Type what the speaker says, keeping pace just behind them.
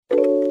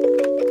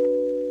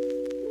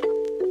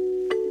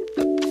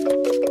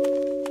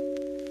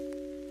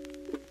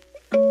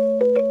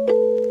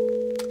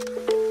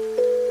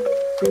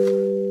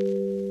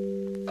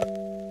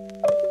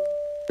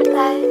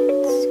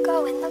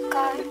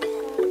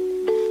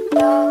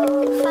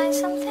You'll find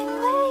something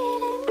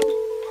waiting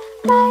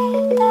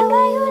right there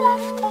where you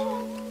left it,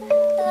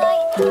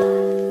 lying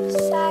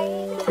upside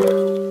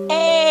down.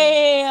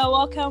 Hey,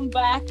 welcome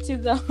back to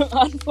the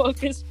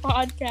Unfocused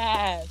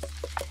Podcast.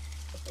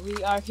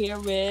 We are here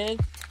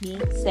with me,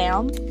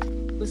 Sam.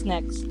 Who's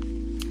next?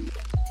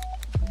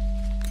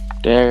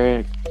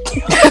 Derek.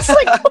 It's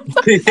like, what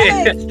the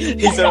heck?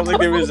 He sounded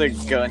like there was a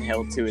gun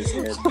held to his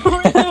head.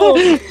 Oh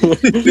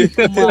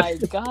my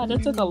god,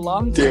 that took a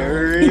long time.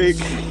 Derek.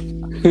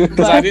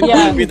 Because I didn't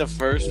want to be the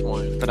first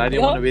one, but I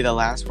didn't want to be the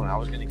last one. I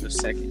was going to go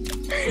second.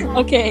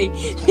 Okay,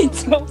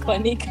 it's so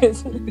funny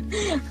because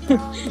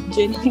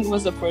Jenny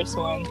was the first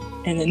one,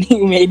 and then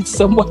he made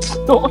so much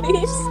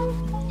noise.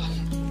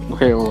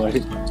 Wait, what?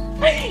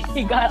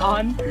 He got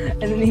on,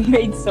 and then he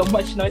made so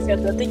much noise. I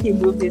think he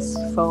moved his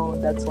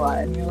phone. That's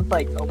why. And he was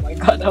like, "Oh my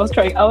god!" I was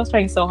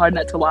trying so hard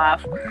not to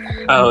laugh.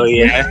 Oh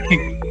yeah.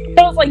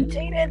 I was like,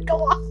 "Jaden, go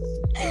on."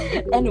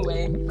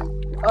 Anyway,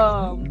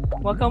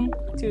 welcome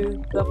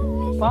to the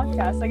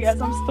podcast. I guess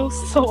I'm still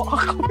so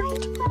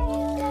awkward.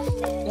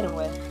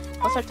 Anyway,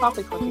 what's our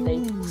topic for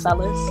today,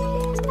 fellas?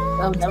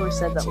 I've never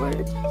said that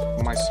word.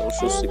 My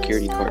social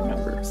security card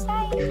number.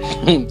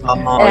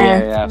 Oh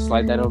yeah.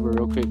 Slide that over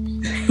real quick.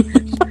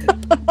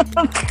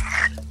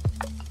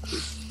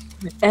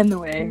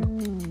 Anyway,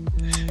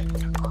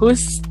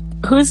 who's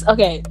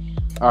okay?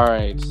 All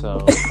right.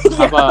 So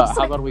how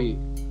about we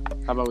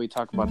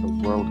talk about the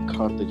World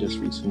Cup that just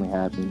recently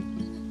happened?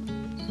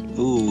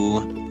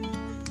 Ooh.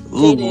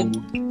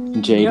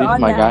 Jaden,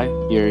 my that. guy.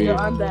 You're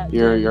on that.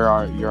 You're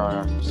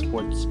our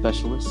sports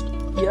specialist.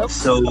 Yep.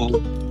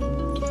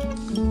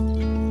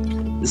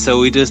 So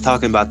we just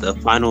talking about the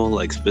final,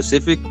 like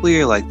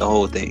specifically, or like the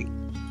whole thing?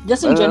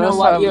 Just in general,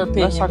 what your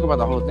opinion? Let's talk about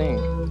the whole thing.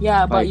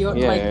 Yeah, but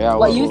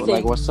what you think?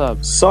 Like, what's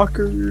up?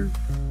 Soccer.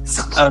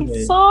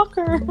 Okay.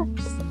 Soccer.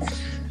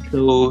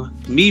 So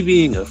me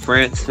being a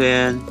France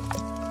fan,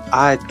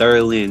 I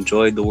thoroughly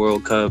enjoyed the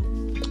World Cup.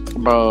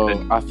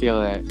 Bro, I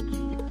feel that.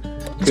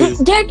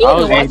 Derek, you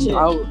didn't watch it.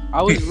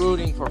 I was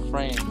rooting for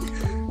France.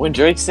 When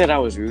Drake said I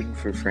was rooting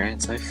for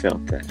France, I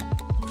felt that.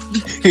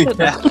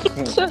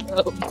 Shut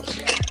up.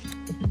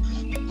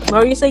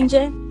 What were you saying,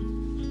 Jay?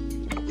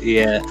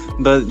 Yeah,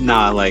 but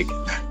nah, like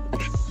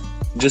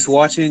just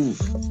watching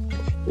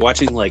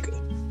like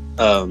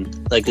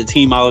the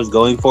team I was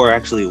going for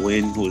actually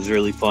win was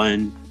really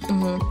fun.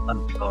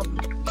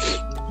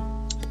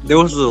 There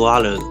was a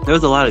lot of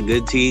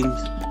good teams,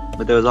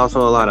 but there was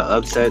also a lot of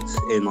upsets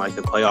in like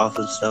the playoffs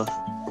and stuff.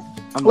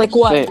 Like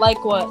what? Upset.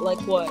 Like what? Like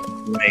what?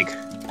 Like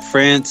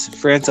France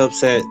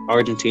upset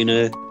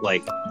Argentina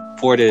like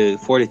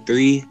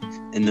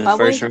 4-3 in the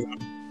first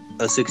round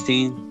of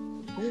 16.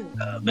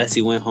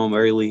 Messi went home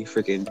early.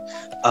 Freaking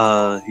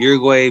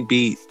Uruguay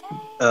beat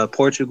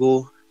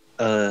Portugal.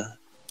 I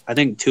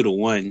think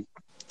 2-1.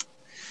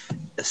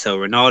 So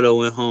Ronaldo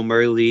went home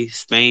early.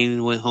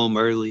 Spain went home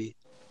early.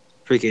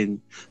 Freaking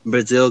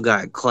Brazil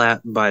got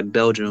clapped by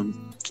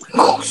Belgium.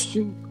 Oh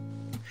shoot!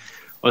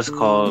 What's it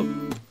called?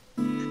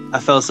 I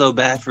felt so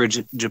bad for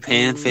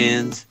Japan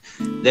fans.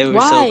 They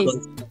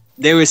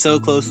were so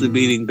close to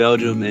beating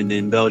Belgium, and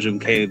then Belgium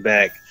came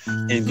back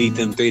and beat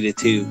them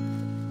 3-2.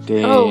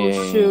 Damn. Oh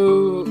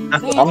shoot!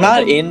 I'm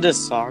not into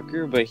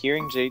soccer, but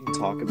hearing Jaden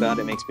talk about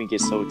it makes me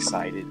get so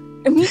excited.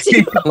 Me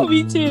too.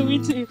 Me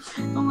too.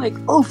 I'm like,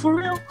 oh, for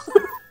real?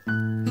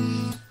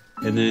 And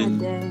then,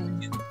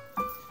 Dang.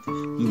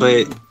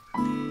 but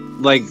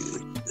like,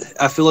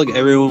 I feel like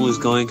everyone was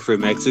going for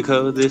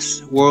Mexico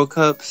this World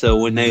Cup, so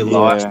when they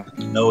lost,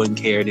 no one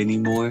cared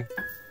anymore.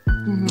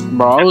 Mm-hmm.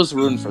 Bro, I was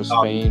rooting for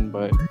Spain,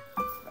 but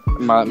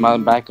my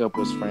backup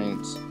was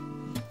France.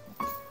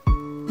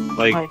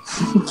 Like,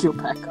 Your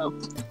backup.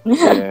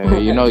 Yeah,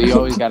 you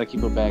always gotta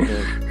keep a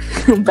backup.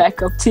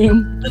 Backup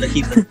team. gotta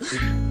keep it.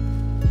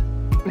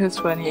 That's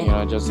funny.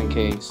 Just in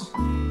case.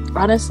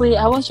 Honestly,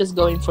 I was just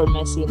going for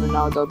Messi and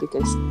Ronaldo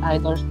because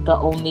they're the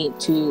only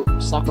two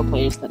soccer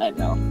players that I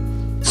know.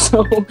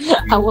 So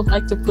I would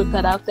like to put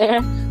that out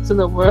there to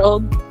the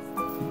world.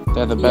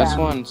 They're the best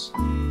ones. I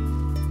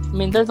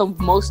mean, they're the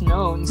most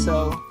known.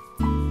 So,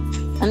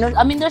 and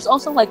there's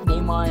also like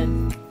Neymar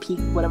and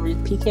PK, whatever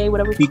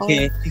you call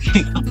it.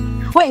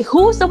 Wait,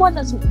 who was the one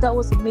that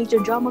was a major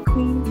drama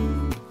queen?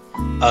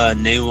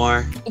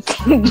 Neymar.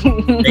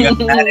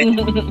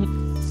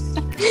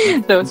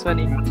 That was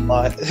funny.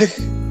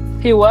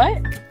 He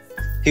what?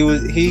 He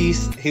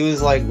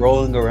was like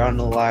rolling around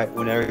a lot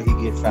whenever he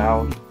get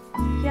fouled.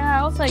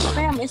 Yeah, I was like,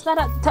 fam, it's not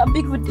that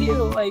big of a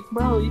deal. Like,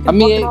 bro, you can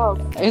fuck it off.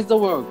 It's the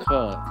World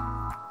Cup.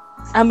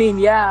 I mean,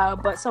 yeah,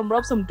 but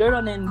rub some dirt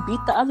on it and beat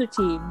the other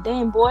team.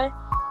 Damn, boy.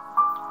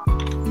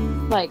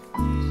 Like,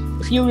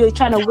 if you're really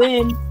trying to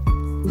win,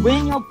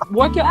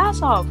 work your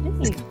ass off.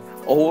 Dang.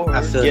 Or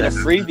I feel get a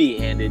that. freebie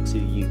handed to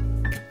you.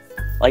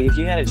 Like, if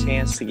you had a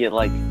chance to get,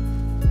 like,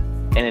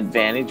 an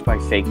advantage by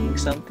faking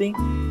something,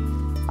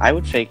 I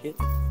would fake it.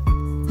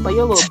 But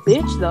you're a little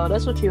bitch, though.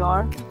 That's what you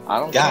are. I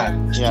don't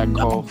God. care. Yeah,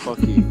 Cole, fuck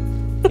you.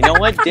 You know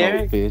what,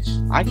 Derek? Bitch.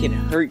 I can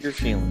hurt your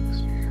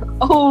feelings.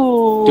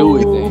 Oh. Do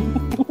it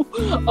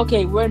then.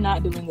 Okay, we're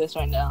not doing this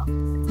right now.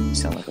 You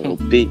sound like a little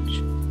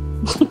bitch.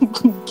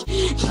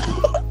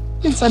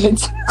 It sounded.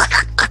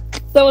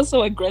 That was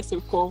so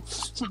aggressive, Cole.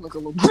 Sound like a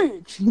little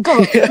bitch. Go.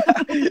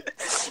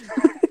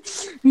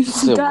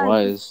 It God.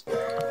 was.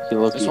 He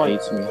look That's he why-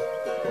 hates me.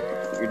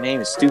 Your name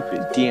is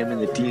stupid. DM in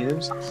the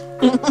DMs.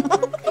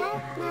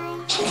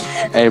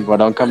 Hey, bro,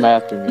 don't come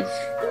after me.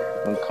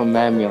 Don't come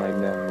at me like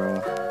that, bro.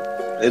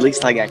 At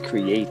least I got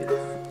creative.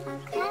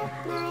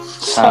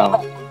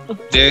 How?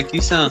 Derek,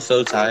 you sound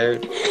so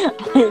tired.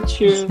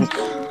 True.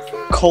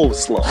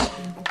 Coleslaw.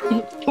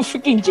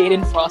 Freaking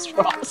Jaden Frost.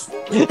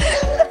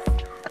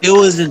 It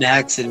was an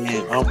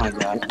accident. Oh my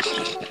god.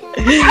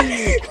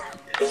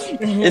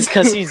 It's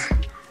because he's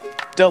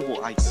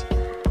double icy.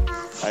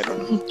 I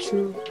don't know.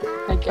 True.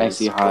 I guess.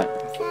 Icy hot.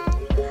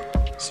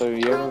 So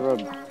you ever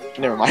rub?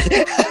 Never mind.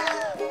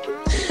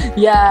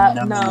 Yeah,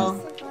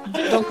 no.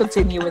 Don't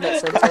continue with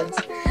that sentence.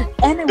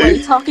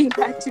 Anyway, talking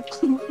back to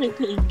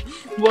freaking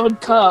World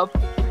Cup.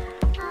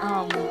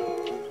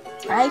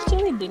 I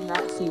actually did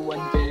not see one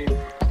game.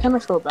 I kind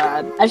of feel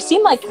bad. I've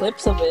seen like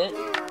clips of it.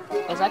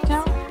 Does that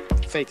count?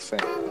 Fake fan.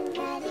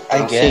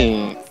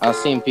 I've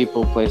seen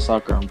people play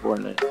soccer on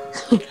Fortnite.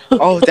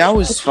 Oh, that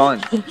was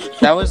fun.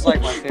 That was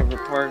like my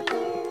favorite part.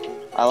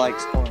 I like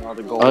scoring all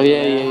the goals. Oh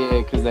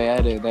yeah, because they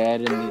added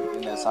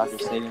in that soccer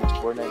stadium to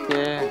Fortnite.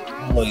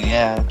 Yeah. Oh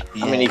yeah.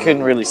 I mean, you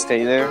couldn't really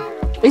stay there.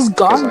 It's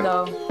gone like-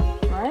 though,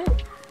 right?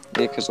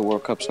 Yeah, because the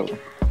World Cup's over.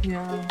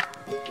 Yeah.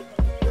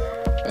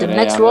 The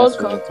next World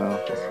Cup.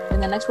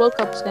 And the next World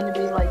Cup is gonna be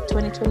like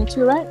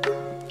 2022, right?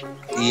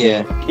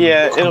 Yeah.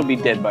 Yeah, it'll be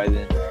dead by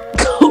then.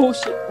 Oh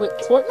shit! Wait,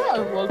 Fortnite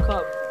or World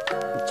Cup?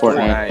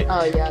 Fortnite.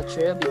 Oh yeah,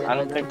 true. It'll be I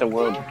don't think the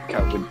World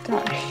Cup would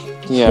die.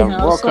 Yeah,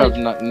 Yeah, World it's like-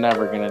 Cup's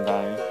never gonna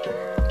die.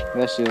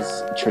 That's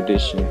just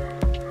tradition.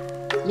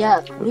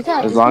 Yeah, we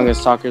got. As long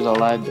as soccer's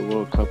alive, the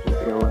World Cup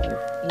will be alive.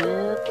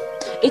 Yeah.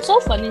 It's so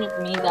funny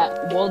to me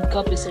that World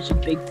Cup is such a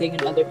big thing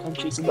in other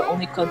countries, and the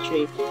only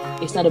country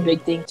it's not a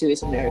big thing to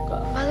is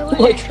America. By the way,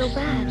 I Like- feel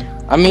bad.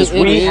 I mean, Because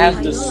we it have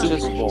I the know Super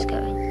it's Bowl.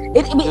 going.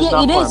 It just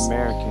not it for is.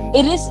 Americans.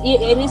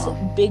 It is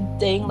a big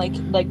thing. Like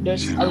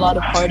there's a lot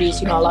of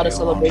parties, a lot of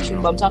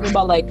celebration. But I'm talking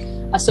about like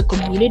as a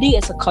community,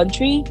 as a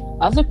country,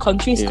 other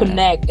countries Yeah.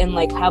 connect and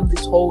like have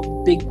this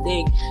whole big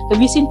thing. Have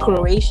you seen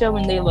Croatia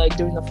when they like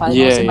during the finals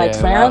Yeah, and like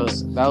yeah,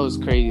 France? that was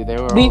crazy. They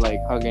were We- all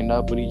like hugging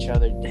up with each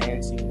other,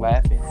 dancing,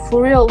 laughing.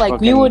 For real, like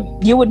Fucking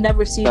you would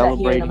never see that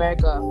here in celebrating.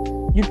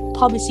 America. You'd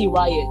probably see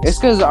riots. It's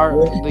because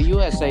the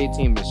USA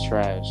team is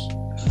trash.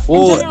 in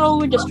Well, general,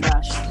 we're just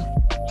trash.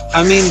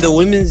 I mean, the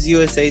women's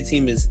USA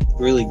team is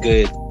really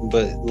good,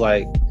 but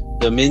like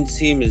the men's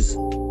team is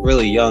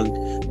really young.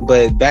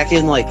 But back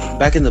in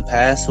the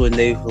past,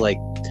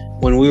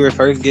 when we were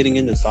first getting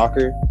into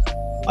soccer,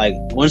 like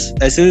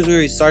as soon as we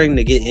were starting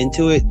to get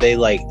into it, they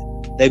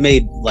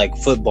made like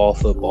football,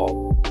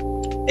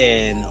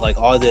 and like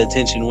all the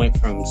attention went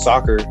from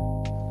soccer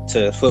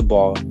to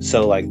football.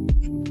 So like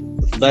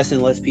less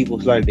and less people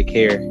started to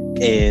care,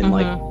 and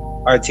like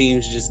our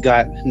teams just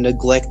got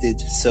neglected.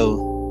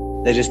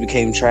 So they just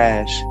became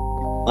trash.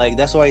 Like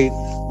that's why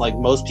like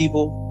most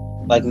people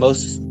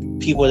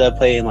that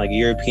play in like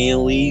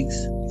European leagues,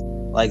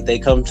 like they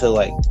come to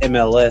like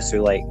MLS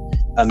or like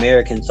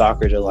American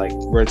soccer to like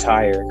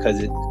retire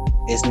because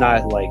it's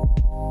not like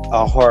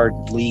a hard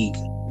league.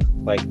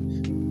 Like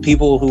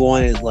people who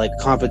wanted like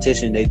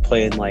competition, they'd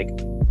play in like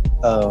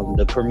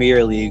the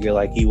Premier League or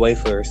like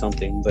UEFA or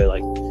something. But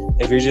like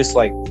if you're just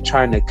like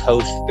trying to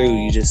coast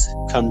through, you just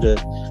come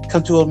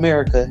to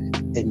America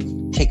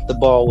and kick the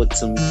ball with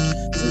some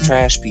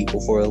trash people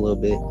for a little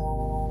bit.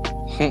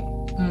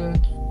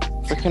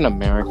 Freaking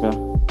America.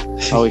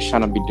 Always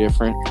trying to be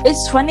different.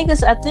 It's funny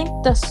because I think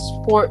the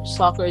sport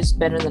soccer is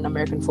better than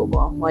American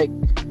football. Like,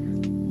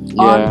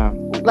 Yeah.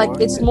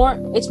 it's more.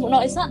 No,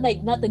 it's not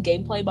like not the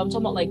gameplay, but I'm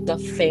talking about like the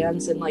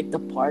fans and like the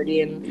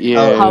party and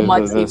Yeah, how the,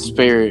 much the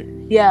spirit,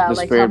 yeah, the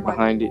like spirit how much,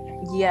 behind it.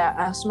 yeah,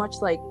 as much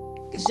like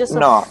it's just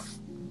No.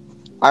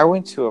 I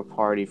went to a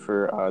party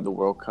for the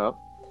World Cup.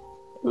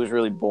 It was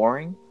really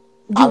boring.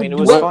 I mean, it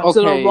was went fun. to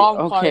the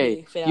wrong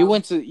party. Fam. You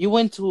went to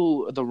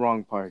the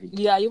wrong party.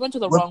 Yeah, you went to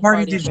the What wrong party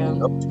party. did you fam.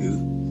 go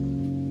to?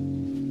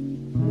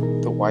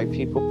 The white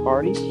people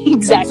party.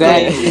 Exactly.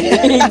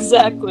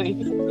 Exactly.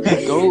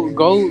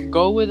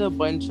 Go with a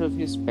bunch of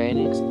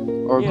Hispanics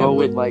or Yeah, go but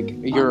with like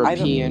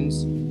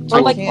Europeans to Or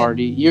a like-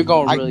 party. You're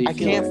gonna really I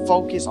feel can't it.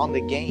 focus on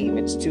the game.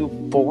 It's too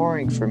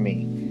boring for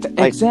me.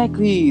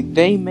 Exactly.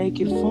 They make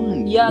it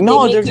fun. Yeah.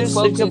 No, they they're make you just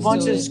it's a focus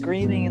bunch to of it.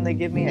 screaming and they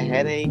give me a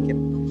headache.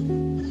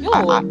 And Yo,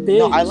 I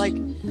bitch.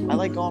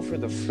 like going for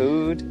the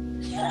food,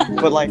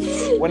 but like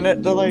when they're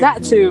like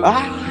that too.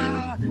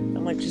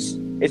 I'm like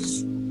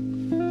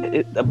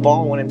the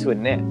ball went into a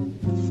net.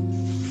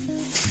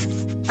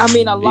 I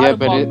mean, a lot Yeah, of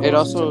but ball it goes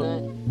also-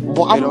 into that.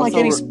 Well, I'm It like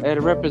also getting.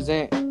 it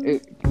represent.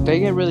 They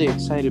get really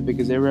excited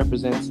because it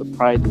represents the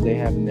pride that they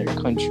have in their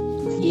country.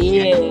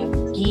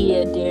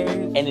 Yeah, Derek.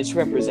 And it's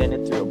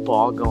represented through a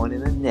ball going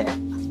in a net.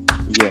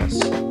 Yes.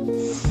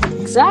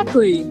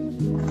 Exactly.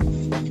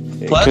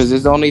 Because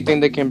it's the only thing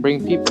that can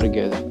bring people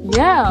together.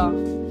 Yeah.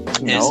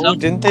 No,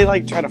 didn't they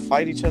like try to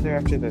fight each other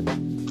after their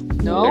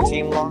No.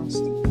 team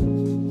lost?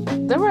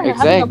 They were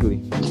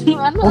Exactly. having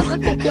I know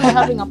they were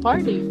having a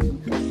party.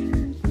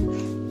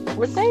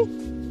 Weren't they?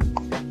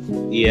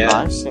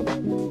 Yeah.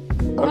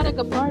 They had like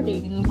a party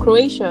in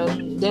Croatia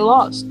and they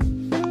lost.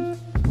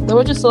 They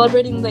were just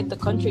celebrating like the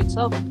country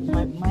itself,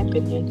 in my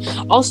opinion.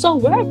 Also,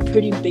 we're a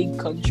pretty big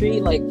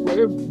country, like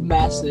we're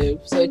massive,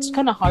 so it's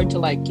kind of hard to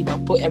like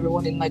put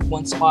everyone in like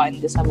one spot and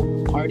just have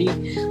a party.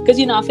 Because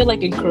I feel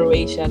like in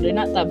Croatia they're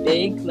not that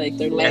big, like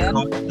their land.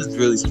 It's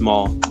really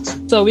small.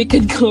 So they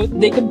could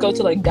go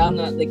to like down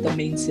at like the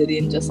main city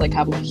and just like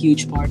have a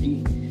huge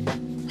party.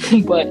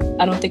 But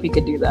I don't think we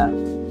could do that.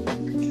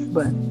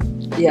 But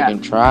yeah, You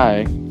can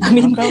try. I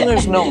mean, How come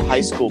there's no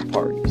high school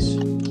parties?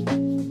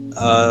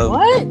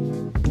 what?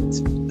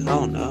 I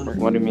don't know.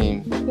 What do you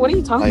mean? What are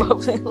you talking Like-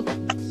 about,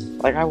 Phil?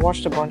 Like, I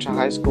watched a bunch of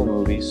high school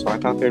movies, so I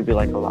thought there'd be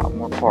like a lot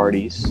more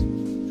parties.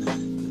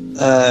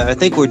 I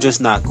think we're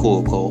just not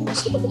cool, Cole.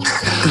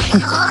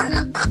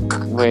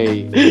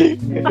 Wait.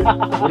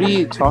 What are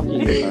you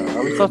talking about?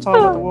 Are we still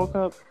talking about the World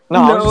Cup? No,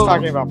 I was No. just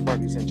talking about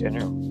parties in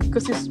general.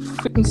 Because he's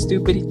freaking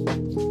stupid.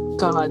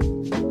 God.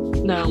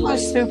 No, like,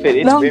 It's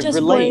stupid. No, It just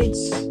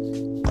relates.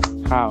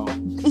 How?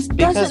 it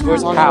Because doesn't we're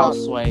have- talking How, about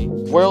Sway?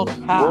 World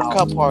How?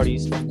 Cup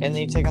parties, and then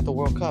you take out the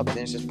World Cup, then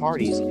it's just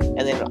parties. And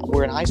then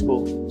we're in high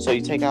school, so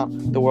you take out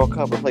the World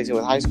Cup, replace it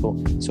with high school,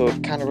 so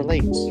it kind of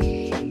relates.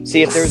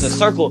 See, if there was a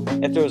circle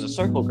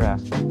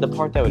graph, the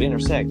part that would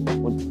intersect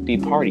would be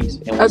parties,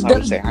 and once I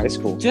would say high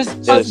school. Just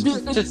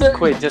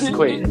quit. Just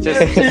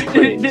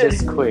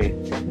quit.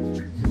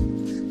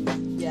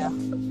 Yeah,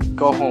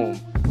 Go home.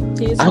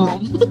 he's I'm-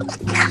 home.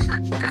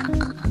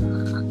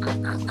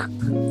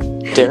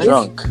 Derek,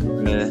 Drunk.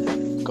 Yeah.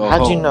 Go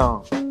how'd home. you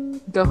know?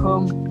 Go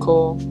home,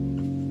 Cole.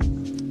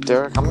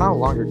 Derek, I'm no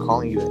longer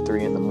calling you at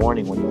 3 a.m. when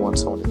you want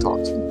someone to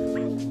talk to.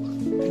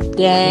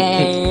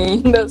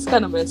 Dang, that's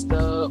kind of messed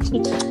up.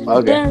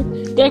 Okay.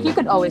 Derek, you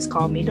could always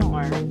call me. Don't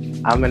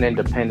worry. I'm an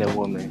independent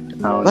woman.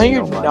 I don't No, need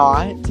you're nobody.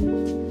 not.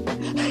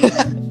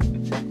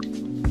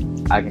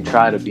 I can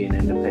try to be an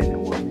independent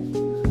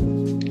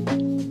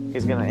woman.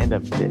 He's gonna end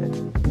up dead.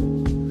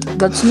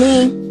 That's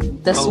me.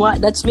 That's Oh. why.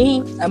 That's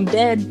me. I'm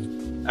dead.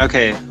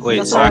 Okay, wait.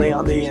 That's So, only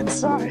on the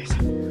inside.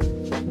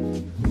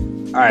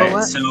 all right.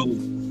 what? So,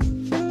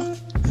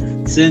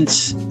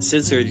 since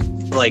we're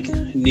like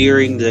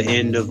nearing the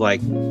end of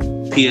like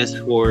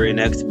PS4 and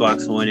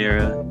Xbox One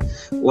era,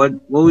 what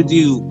would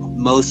you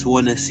most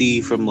want to see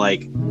from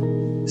like,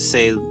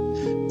 say,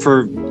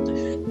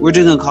 we're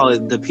just gonna call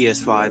it the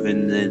PS5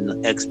 and then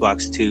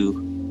Xbox 2,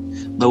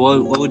 but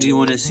what would you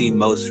want to see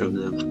most from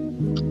them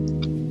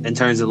in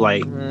terms of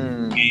like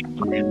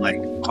game and like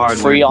hardware?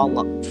 Free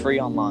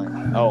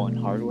online. Oh, and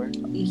hardware.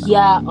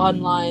 Yeah,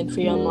 online,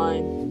 free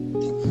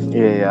online.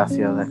 Yeah, I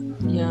feel that.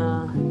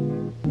 Yeah,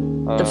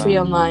 the free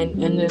online,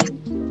 and then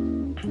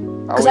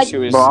I 'cause wish it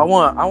was. Bro, I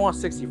want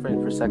 60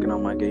 frames per second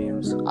on my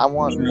games. I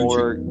want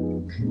more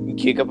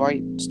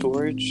gigabyte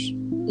storage.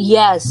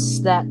 yes,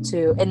 that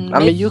too. And I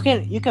mean, you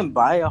can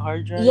buy a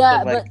hard drive.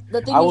 yeah, but, like, but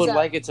the thing I is would that,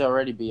 like it to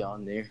already be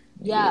on there.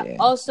 yeah, Yeah.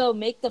 also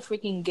make the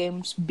freaking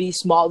games be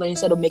smaller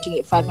instead of making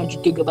it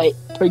 500 gigabyte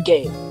per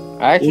game.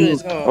 Actually,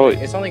 Ooh.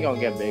 it's only gonna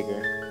get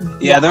bigger.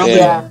 Yeah, they're only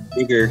Yeah.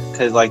 bigger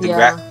because like the Yeah.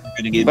 graphics are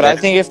gonna get But better.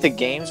 I think if the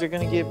games are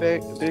gonna get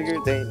bigger,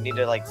 they need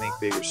to like make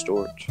bigger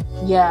storage.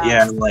 Yeah.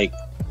 Yeah,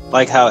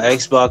 like how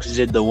Xbox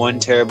did the 1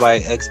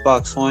 terabyte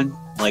Xbox One.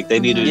 Like they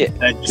needed Yeah.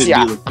 that should See,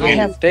 be the I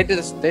have They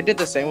did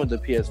the same with the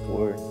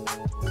PS4.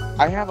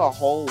 I have a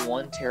whole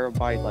 1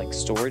 terabyte like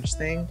storage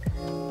thing,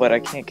 but I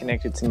can't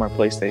connect it to my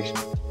PlayStation.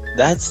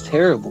 That's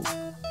terrible.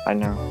 I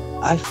know.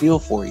 I feel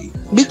for you.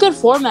 You could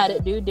format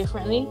it, dude,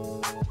 differently.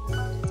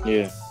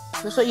 Yeah.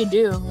 That's what you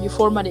do. You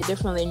format it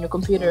differently in your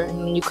computer and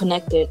then you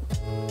connect it.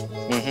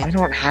 Mm-hmm. I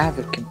don't have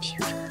a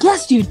computer.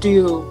 Yes, you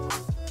do.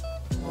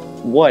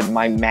 What?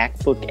 My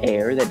MacBook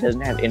Air that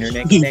doesn't have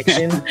internet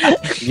connection?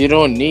 You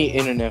don't need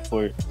internet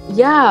for it.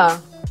 Yeah.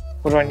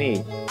 What do I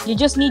need? You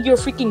just need your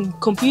freaking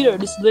computer.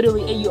 Just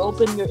literally, you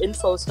open your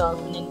info stuff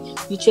and then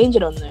you change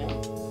it on there.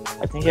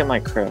 I think it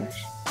might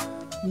crash.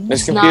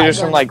 This It's not computer's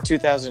from gonna- like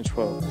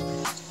 2012.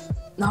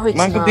 No, it's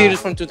My not. computer's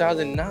from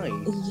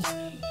 2009.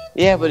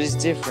 Yeah, but it's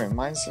different.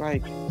 Mine's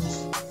like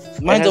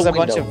Mine's it has a a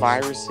bunch Windows. of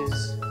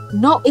viruses.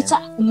 No, it's a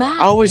Mac.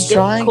 I was Dick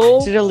trying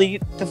Cole. to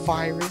delete the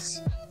virus.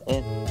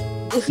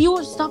 If you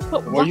would stop Were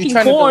watching you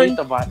trying porn, to delete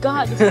the virus?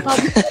 God, it's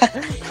probably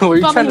Were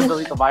you trying probably- to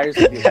delete the virus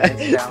with your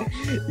hands down?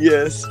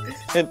 Yes.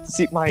 And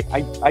see,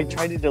 I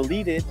tried to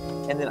delete it,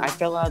 and then I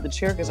fell out of the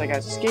chair because I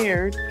got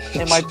scared,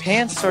 and my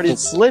pants started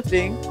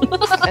slipping.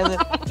 And then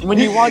when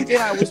you walked in,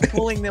 I was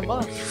pulling them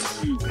up.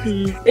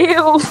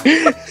 ew.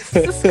 It's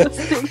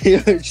disgusting.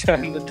 You were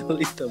trying to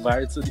delete the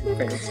virus with your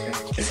pants down.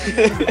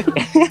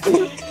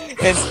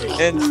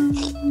 and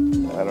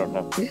I don't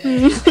know.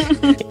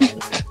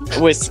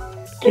 With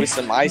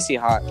some icy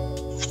hot.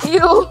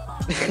 Ew.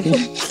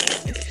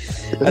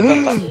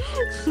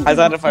 I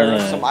thought if I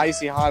run some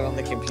icy hot on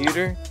the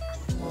computer,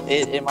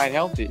 it might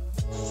help it.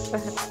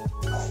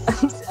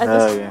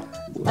 Oh yeah.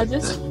 I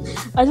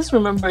just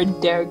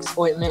remembered Derek's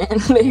ointment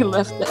and they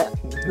left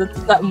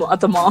at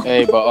the mall.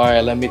 Hey, but all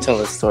right, let me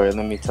tell a story.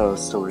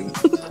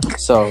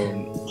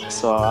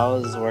 So I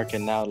was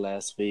working out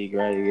last week,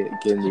 right?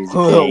 Getting these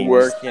gains.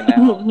 Working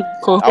out.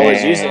 Cool. I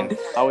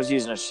was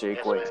using a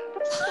shake weight.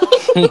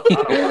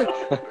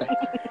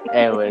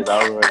 Anyways,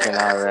 I was working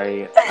out,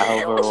 right?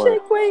 I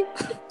overworked. Wait.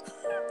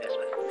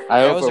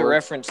 That was a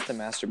reference to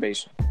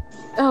masturbation.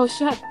 Oh,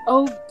 shut.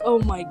 Oh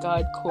my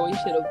God, Cole, you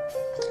should have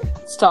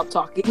stopped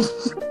talking.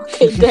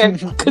 Okay,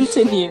 Derek,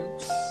 continue.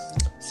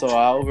 So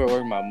I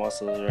overworked my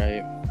muscles,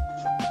 right?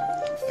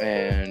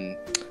 And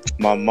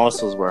my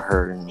muscles were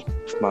hurting.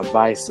 My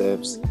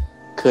biceps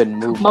couldn't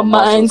move. My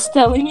mind's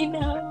telling me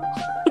no.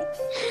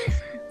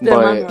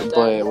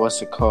 But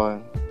what's it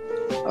called?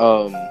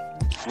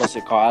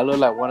 I look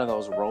like one of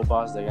those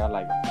robots that got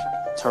like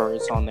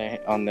turrets on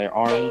their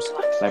arms,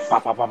 like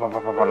pop, pop, pop, pop,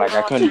 pop, pop. Like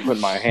I couldn't put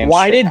my hands.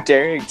 Why did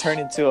Derek turn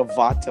into a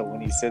Vato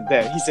when he said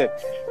that? He said,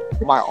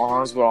 "My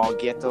arms were all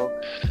ghetto."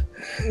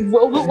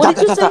 What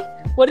did you say?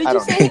 What did you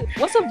say?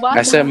 What's a vato?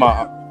 I said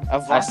my. A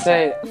Vato. I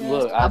said,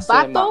 look. I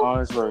said my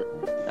arms were.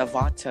 A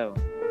Vato.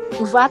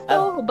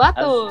 Vato.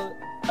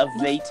 A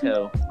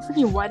Vato.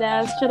 Freaking white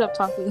ass. Shut up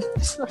talking.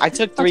 I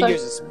took 3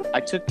 years. I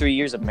took 3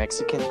 years of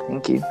Mexican.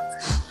 Thank you.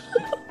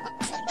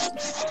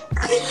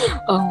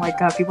 Oh my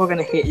God, people are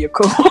gonna hate you,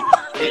 Cole.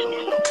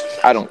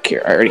 I don't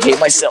care. I already hate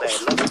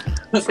myself.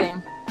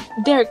 Same.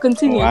 Derek,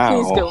 continue.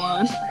 Wow. Please go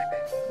on.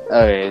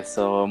 Okay,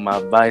 so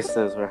my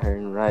biceps were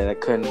hurting, right? I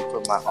couldn't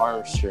put my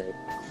arms straight.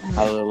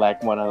 I looked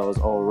like one of those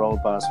old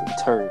robots with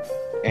turd.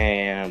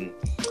 And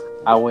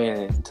I went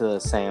into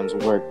Sam's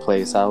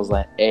workplace. I was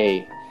like,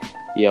 "Hey,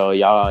 yo,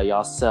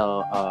 y'all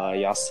sell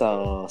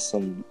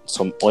some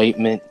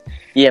ointment?"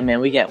 Yeah,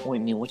 man, we got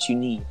ointment. What you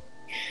need?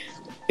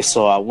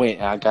 So I went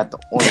and I got the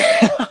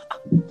ointment.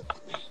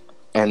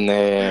 And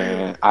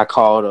then I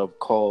called up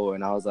Cole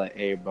and I was like,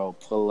 "Hey, bro,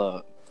 pull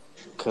up.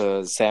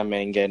 Because Sam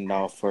ain't getting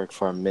off work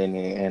for a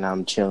minute and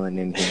I'm chilling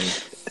in here."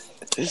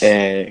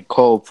 And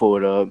Cole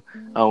pulled up.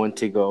 I went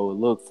to go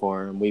look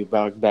for him. We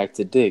walked back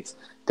to Dick's.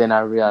 Then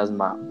I realized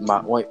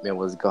my ointment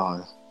was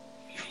gone.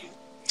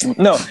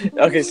 No,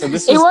 okay, so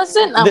this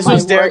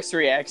was Derek's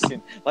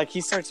reaction. Like, he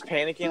starts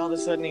panicking all of a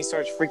sudden. He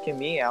starts freaking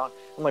me out.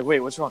 I'm like,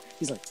 "Wait, what's wrong?"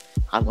 He's like,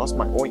 "I lost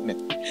my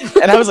ointment."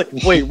 And I was like,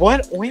 "Wait,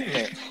 what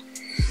ointment?"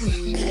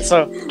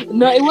 So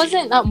no, it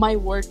wasn't at my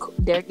work,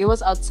 Derek. It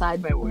was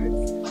outside my work.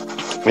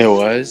 It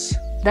was?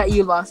 That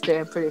you lost it,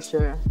 I'm pretty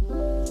sure.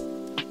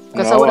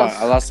 No,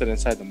 I lost it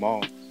inside the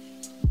mall.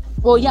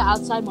 Well, yeah,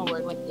 outside my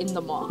work, like in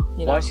the mall.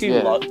 You know? Why should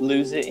you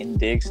lose it in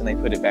Dick's and they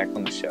put it back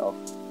on the shelf?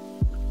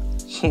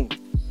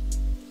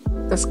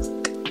 That's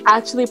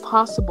actually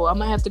possible. I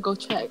might have to go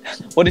check.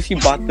 What if you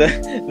bought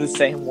the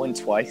same one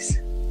twice?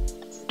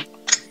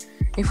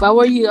 If I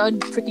were you, I'd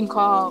freaking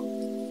call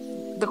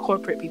the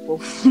corporate people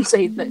and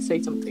say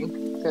something,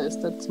 because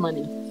that's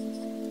money.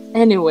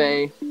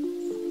 Anyway,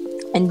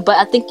 but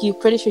I think you're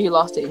pretty sure you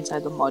lost it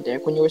inside the mall,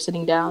 Derek, when you were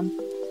sitting down.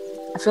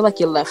 I feel like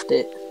you left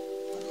it.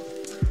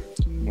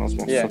 That's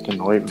my fucking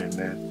ointment,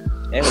 man.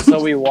 And so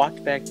we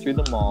walked back through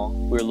the mall.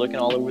 We were looking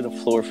all over the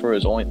floor for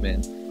his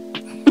ointment.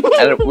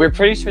 And we're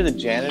pretty sure the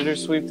janitor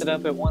swept it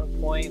up at one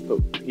point,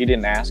 but he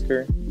didn't ask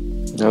her.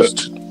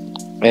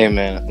 Hey,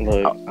 man,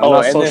 look, I'm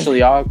not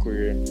socially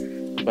awkward,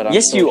 but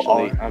yes, you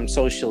are. I'm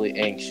socially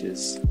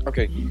anxious.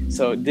 Okay,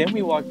 so then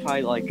we walked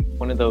by, like,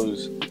 one of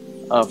those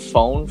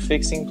phone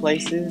fixing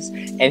places,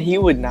 and he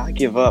would not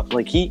give up.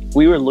 Like,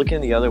 we were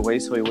looking the other way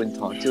so he wouldn't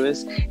talk to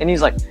us, and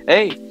he's like,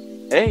 hey,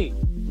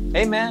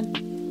 man,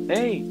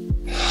 hey.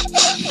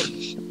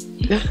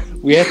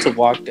 We had to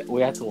walk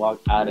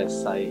out of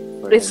sight.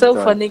 It's so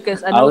funny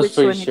because I know which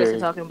one you guys are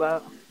talking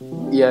about.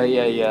 Yeah.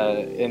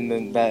 And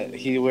then that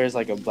he wears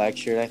like a black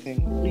shirt, I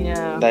think.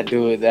 Yeah. That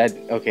dude.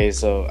 Okay.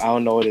 So I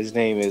don't know what his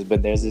name is,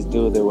 but there's this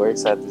dude that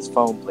works at this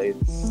phone place.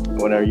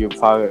 Whenever you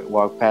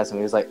walk past him,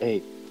 he's like,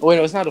 "Hey, oh wait,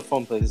 no, it's not a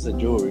phone place. It's a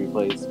jewelry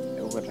place."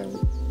 Whatever.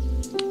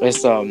 It's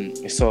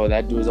So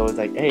that dude's always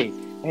like, "Hey,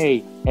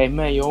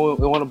 man, you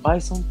want to buy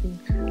something?"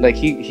 Like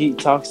he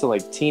talks to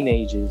like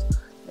teenagers.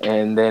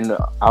 And then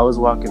I was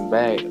walking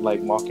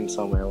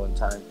somewhere one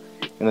time,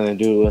 and then the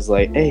dude was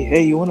like,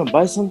 "Hey, you want to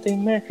buy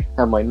something, man?" And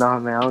I'm like, "Nah,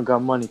 man, I don't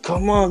got money."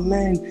 Come on,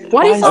 man.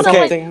 Why do you sound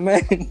something,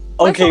 man?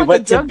 Okay,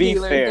 but to be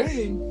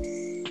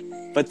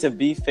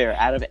fair,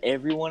 out of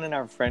everyone in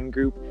our friend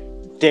group,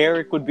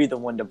 Derek would be the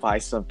one to buy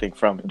something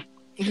from him.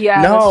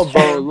 Yeah. No,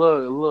 bro.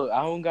 Look,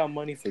 I don't got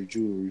money for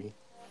jewelry.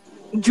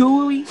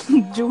 Jewelry.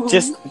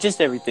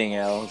 Just everything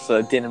else.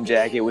 A denim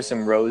jacket with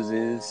some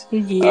roses.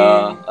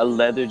 Yeah. A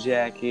leather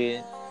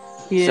jacket.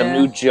 Yeah. Some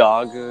new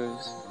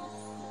joggers.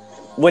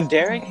 When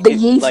Derek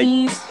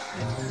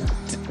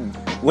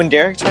when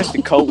Derek tries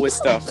to cope with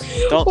stuff,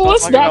 don't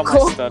talk about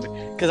my stutter.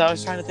 Because I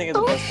was trying to think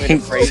of the best way to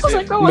phrase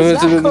it.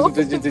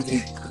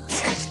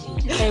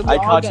 I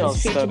caught y'all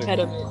stutter.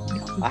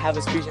 I have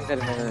a speech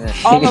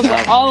impediment.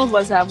 All of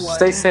us have one.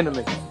 Say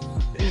cinnamon.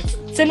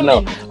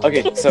 Cinnamon. No.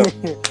 Okay, so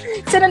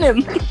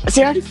synonym.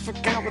 See, I already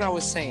forgot what I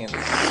was saying.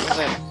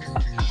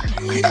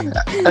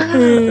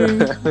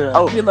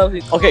 Oh, We love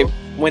you. okay.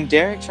 When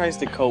Derek tries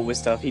to cope with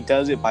stuff, he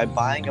does it by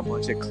buying a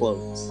bunch of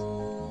clothes.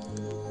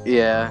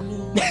 Yeah,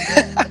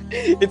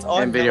 It's all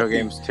and video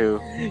games too.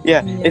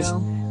 Yeah, Yeah. it's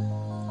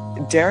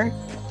Derek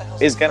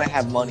is gonna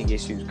have money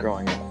issues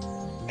growing up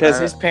because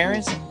his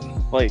parents,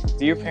 like,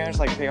 do your parents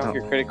like pay off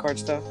your credit card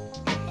stuff,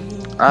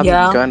 I'm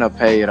Yeah. gonna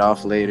pay it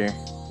off later.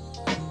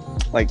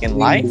 like in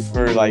life,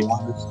 or like,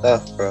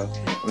 stuff, bro.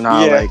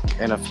 Nah, Yeah. like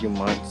in a few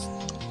months.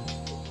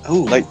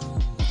 Oh, like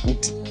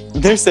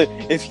they said,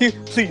 if you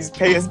please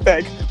pay us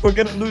back, we're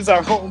gonna lose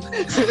our home.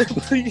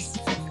 Please.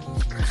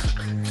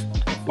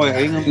 wait,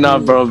 are you gonna Nah,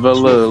 bro, but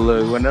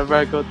look. Whenever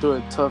I go through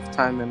a tough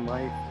time in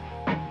life,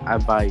 I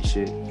buy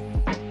shit.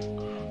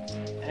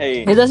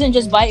 Hey, He doesn't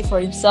just buy it for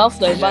himself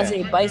though. Yeah.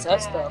 He buys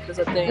us stuff. That's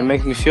the It thing.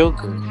 makes me feel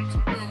good.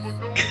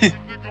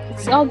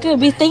 It's all good.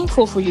 Be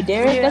thankful for you,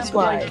 Derek. yeah, That's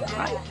but, why.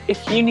 like,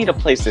 if you need a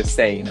place to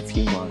stay in a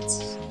few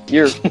months,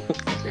 you're.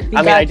 We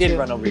I mean, I got did you.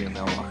 run over your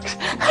mailbox.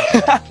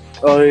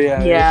 Oh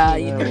yeah. Yeah, I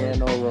you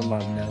ran over my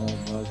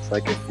mailbox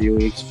like a few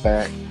weeks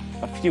back.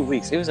 A few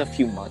weeks. It was a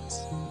few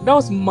months. That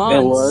was months.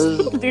 It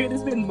was? Dude,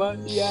 it's been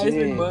months. Yeah, it's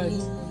been Shit.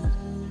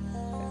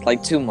 months.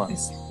 Like 2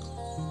 months.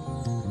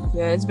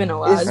 Yeah, it's been a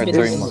while. It's Or been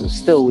 3 a months.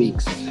 Still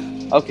weeks.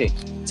 Okay,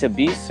 to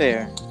be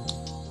fair,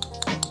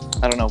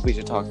 I don't know if we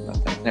should talk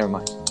about that. Never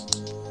mind.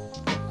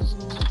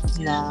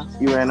 Nah.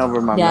 You ran over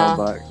my Yeah.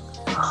 mailbox.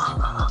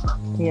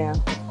 Yeah.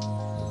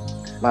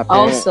 My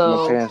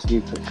Also- parents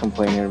keep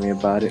complaining to me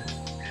about it.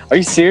 Are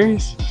you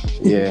serious?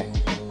 Yeah,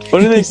 What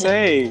do they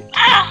say?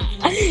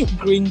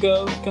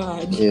 Gringo.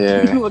 God.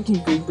 yeah.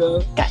 Fucking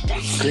gringo.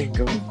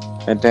 Gringo.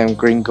 That damn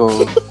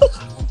gringo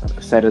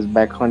set us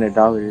back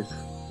 $100.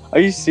 Are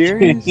you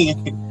serious? Yeah.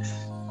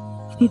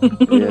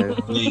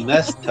 Dang,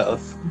 that's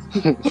tough.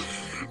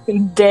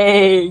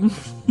 Dang.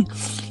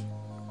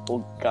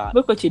 Oh God.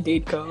 Look what you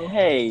did, Cole.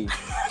 Hey.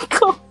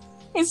 Cole.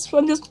 It's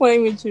fun just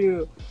playing with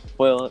you.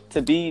 Well,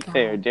 to be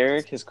fair,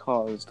 Derek has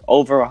caused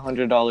over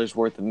 $100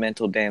 worth of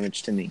mental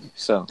damage to me.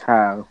 So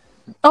How?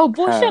 Oh,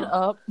 boy, How? shut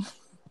up.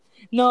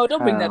 No,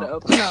 don't bring that How?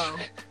 up. No.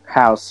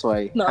 How,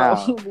 Sway? No.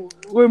 How?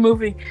 We're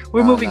moving.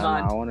 We're No, moving no,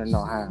 on. no, I want to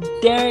know how.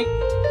 Derek.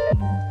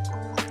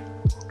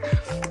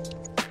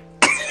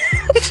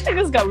 I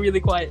just got really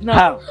quiet. No.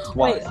 how?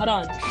 Why? Wait, hold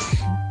on.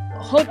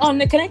 Hold on.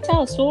 Can I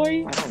tell a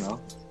story? I don't know.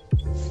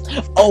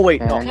 Oh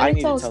wait, no, Can I I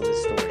need tell- to tell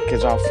this story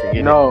because I'll forget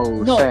it.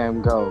 No.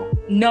 Sam, go.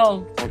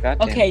 No. Oh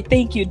goddamn. Okay,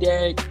 thank you,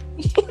 Derek.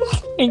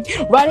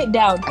 Write it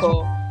down,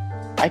 Cole.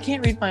 I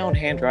can't read my own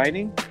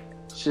handwriting.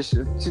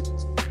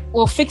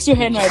 Well, fix your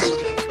handwriting.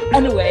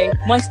 Anyway,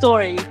 my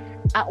story.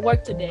 At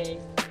work today,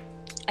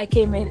 I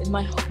came in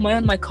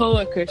and my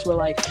coworkers were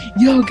like,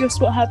 "Yo, guess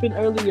what happened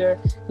earlier?"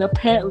 And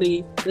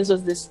apparently, this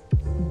was this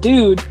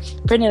dude.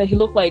 Apparently, he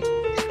looked like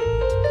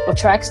a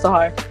track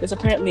star. Because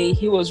apparently,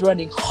 he was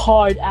running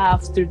hard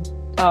after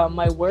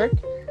my work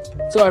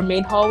to our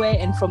main hallway,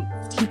 and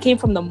he came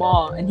from the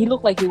mall, and he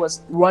looked like he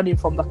was running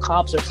from the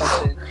cops or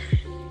something.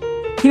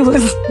 He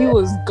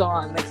was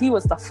gone. Like he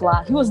was the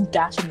Flash. He was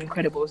dashing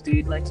Incredibles,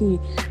 dude. Like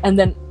and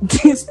then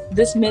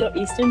this Middle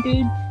Eastern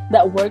dude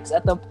that works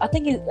at the I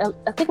think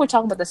we're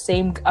talking about the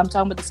same. I'm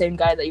talking about the same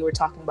guy that you were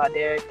talking about,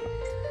 Derek.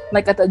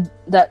 Like at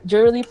that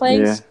jewelry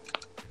place.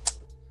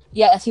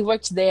 Yeah, he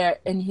works there,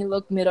 and he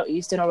looked Middle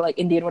Eastern or like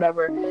Indian,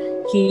 whatever.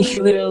 He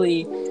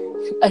literally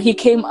he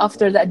came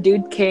after that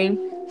dude came.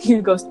 He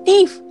goes,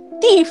 "Thief,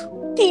 thief,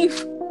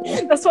 thief."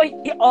 That's why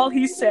all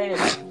he said.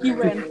 He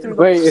ran through.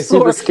 Wait, is he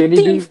the skinny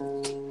thief. dude?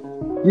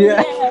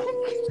 Yeah.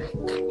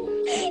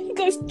 He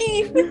goes,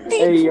 thief, thief.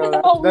 Hey, yo,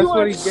 Oh, that's we what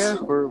were- he gets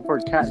for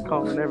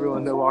catcalling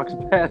everyone that walks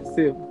past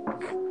him.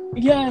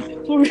 Yeah,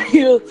 for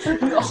real.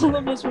 All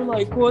of us were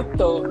like, what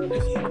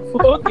the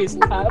fuck is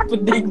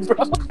happening,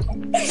 bro?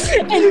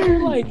 And we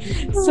were like,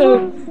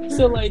 so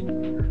like,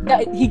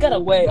 yeah, he got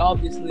away,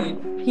 obviously.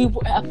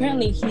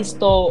 Apparently he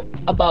stole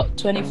about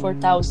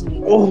 24,000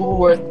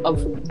 worth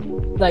of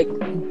like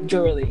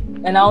jewelry.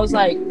 And I was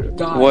like,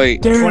 God,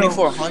 Wait, damn.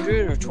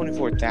 2,400 or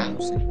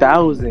 24,000?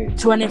 1,000.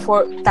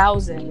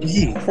 24,000.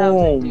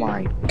 Oh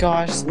my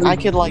gosh! I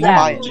could like Yeah.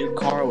 buy a new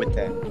car with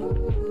that.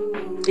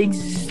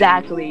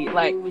 Exactly.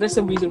 Like, there's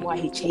a reason why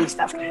he chased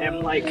after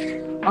him. Like,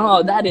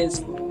 oh, that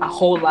is a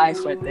whole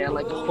life right there.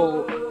 Like, a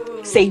whole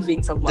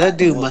savings of life. That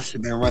dude must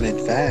have been running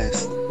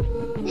fast.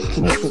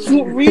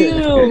 For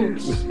real.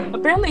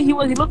 Apparently, he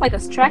looked like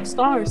a track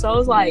star. So I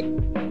was like,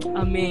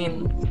 I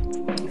mean,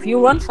 if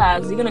you run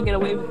fast, you're gonna get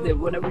away with it,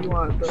 whatever you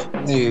want, bro.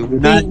 Hey,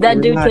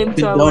 that dude came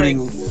to our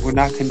we're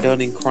not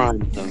condoning crime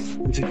though.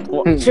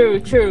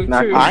 True.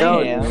 Not True. I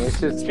condoning, am. it's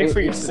just- Speak for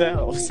it's-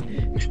 yourselves.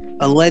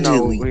 Allegedly,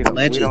 No, we don't-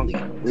 allegedly.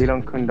 We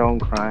don't condone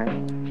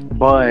crime, We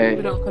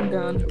but don't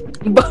condone.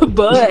 But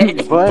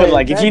But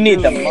like, if that you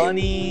need the dude-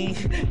 money,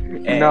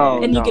 and,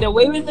 No. and you get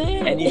away with it.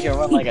 and you can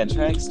run like a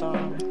track star.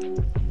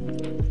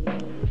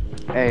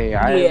 Hey,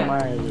 I Yeah.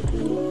 admire the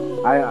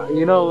dude.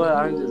 You know what?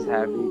 I'm just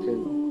happy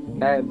because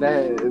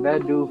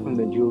that dude from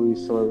the jewelry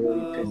store really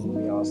pisses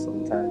me off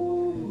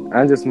sometimes.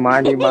 I'm just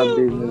minding my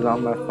business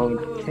on my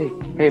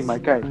phone. Hey, my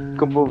guy,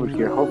 come over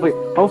here.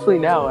 Hopefully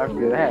now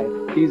after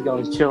that, he's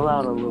gonna chill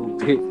out a little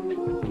bit.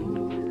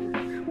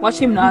 Watch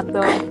him not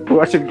though.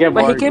 Watch him get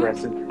But more he came-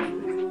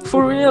 aggressive.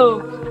 For real.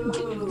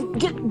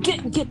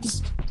 Get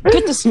this.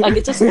 Like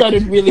it just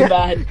started really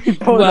bad. He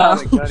pulled Wow.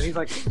 out a gun. He's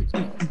like,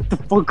 the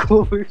fuck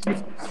over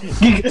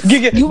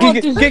here. You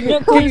want this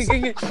necklace?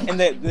 And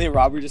the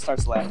robber just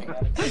starts laughing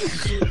at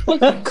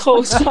him.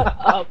 Cole, shut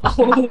up. I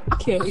will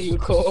kill you,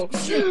 Cole.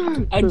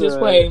 I'm just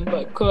playing,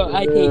 but Cole,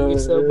 I hate you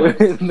so much.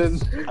 And then,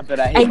 I bet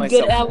I hate I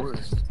myself get out.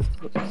 worse.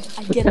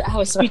 I get it. I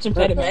have a speech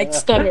impediment. I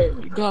stutter.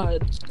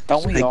 God.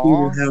 Don't we Like,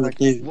 all? you have a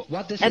thing.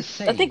 What this I is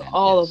saying think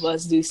all of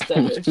us do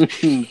stutter.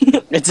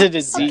 It's a I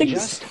disease. think-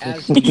 just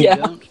as you Yeah.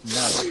 don't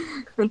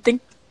know I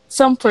think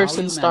some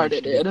person you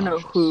started manage it. I to don't know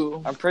be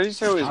who. I'm pretty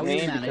sure it was How me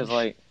you because manage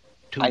like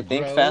to I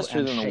think grow faster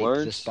and than the shape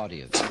words. this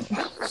body of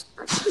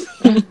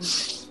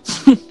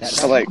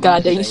So, like-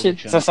 God, you should-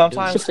 So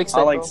sometimes Should fix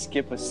I'll that, like bro.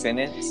 skip a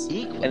sentence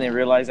Equally, and then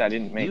realize I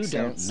didn't make you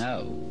sense.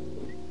 don't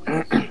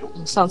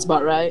know. Sounds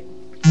about right.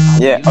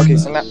 Yeah. The Okay.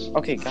 So universe now,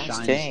 okay, gosh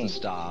shines dang. the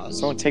stars,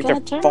 Someone take God, their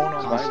turn phone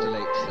on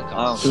vibrate. constellates the Oh.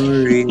 galaxies,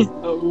 Sorry.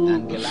 Oh.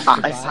 and I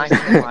galactifies find the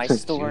my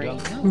galaxies story. you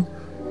don't know.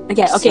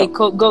 Okay, So-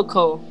 Cole, go,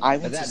 Cole. I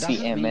But went to that see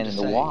doesn't Ant-Man mean and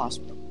to the say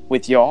Wasp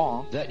with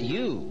y'all, That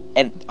you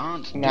and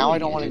aren't now I doing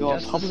don't want it to go in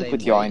just the public same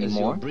with y'all way as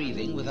anymore. you're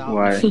breathing without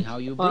Why? knowing how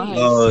you Why? breathe.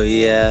 Oh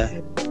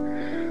yeah.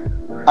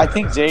 I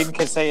think Jaden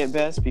can say it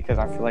best because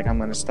I feel like I'm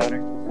gonna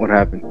stutter. what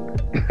happened?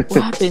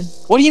 What happened?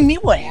 What do you mean?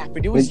 What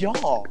happened? It was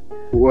y'all.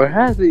 What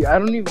happened? I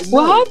don't even know.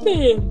 What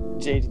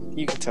happened? Jaden,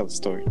 you can tell the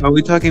story. Are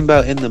we talking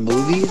about in the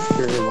movies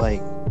or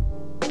like?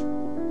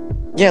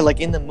 Yeah,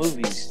 like in the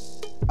movies.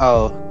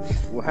 Oh,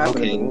 What happened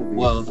okay. in the movie?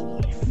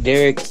 Well,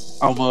 Derek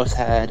almost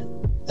had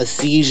a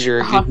seizure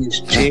in his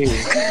chair.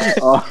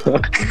 Oh.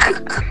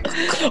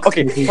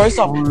 Okay, first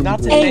off,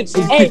 not to Hey,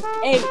 mention. hey,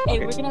 Okay.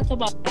 we're gonna talk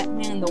about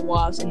Ant-Man and the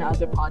Wasp in the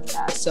other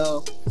podcast,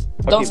 so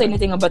don't Okay, say but-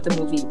 anything about the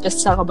movie.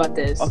 Just talk about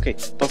this. Okay,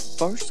 but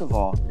first of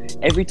all,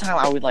 every time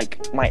I would like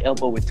my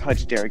elbow would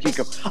touch Derek, he'd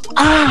go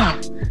ah,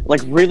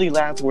 like really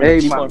loud to where Hey,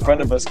 the people my- in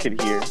front of us could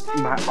hear.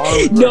 My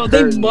arms No, were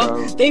they hurting,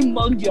 bro.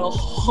 mugged you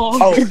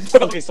hard. Oh,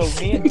 bro. okay. So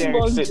me and Derek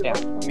Mugged sit you.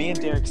 down. Me and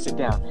Derek sit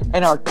down,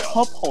 and our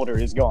cup holder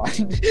is gone.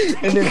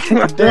 And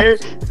then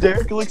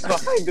Derek looks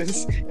behind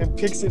us and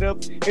picks it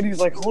up, and he's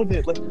like, "Hold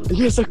it! Like,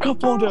 here's a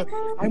cup holder.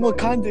 I'm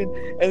Wakandan."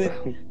 And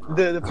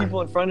then the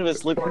people in front of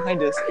us look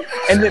behind us,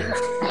 and then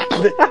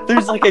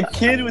there's like a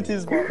kid with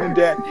his mom and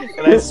dad,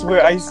 and I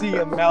swear I see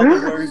him mouth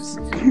the words.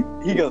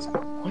 He goes,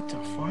 "What the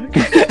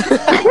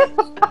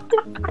fuck?"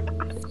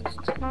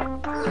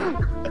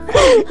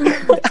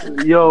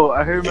 Yo,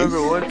 I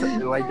remember one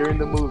time, like during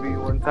the movie,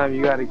 one time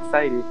you got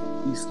excited,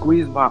 you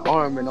squeezed my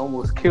arm and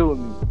almost killed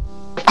me.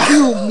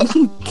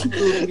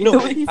 No,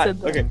 he said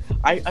that. okay.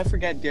 I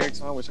forgot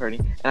Derek's arm was hurting,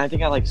 and I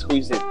think I like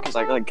squeezed it because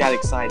I like got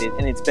excited,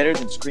 and it's better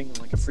than screaming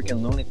like a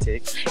freaking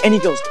lunatic. And he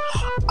goes,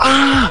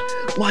 "Ah,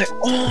 my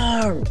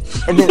arm!"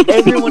 And then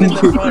everyone in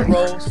the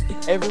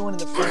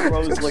front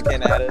row is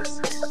looking at us,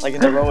 like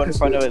in the row in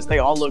front of us. They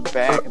all look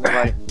back and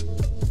they're like,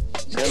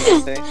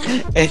 "Shouldn't I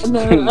say?" And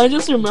then I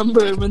just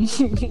remember when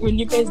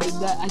you guys did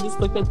that, I just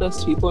looked at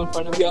those people in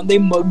front of you and they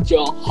mugged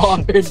y'all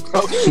hard, bro.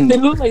 They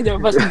looked like they were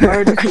about to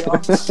murder y'all.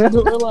 They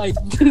were like,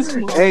 this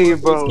Hey,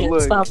 motherfucker bro, can't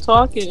look. stop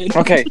talking.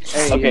 Okay,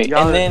 Hey, okay,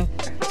 y'all-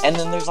 and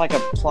then there's like a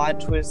plot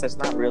twist that's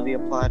not really a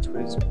plot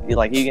twist.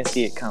 Like you can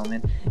see it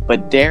coming,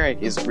 but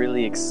Derek is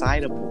really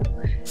excitable,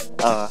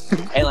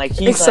 and like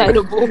he's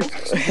Excitable.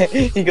 Like,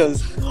 he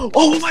goes,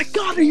 "Oh my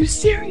god, are you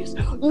serious?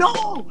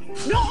 No,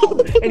 no!"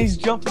 And he's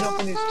jumping up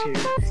in his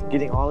chair,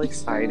 getting all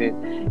excited,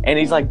 and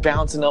he's like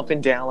bouncing up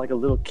and down like a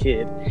little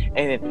kid,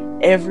 and then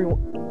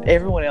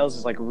everyone else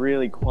is like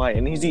really quiet,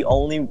 and he's the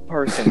only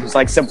person who's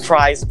like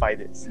surprised by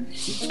this,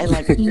 and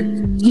like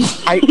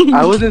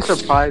I wasn't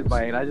surprised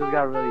by it. I just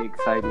got really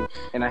excited,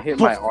 and I hit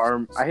my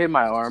arm. I hit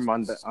my arm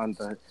on the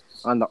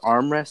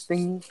armrest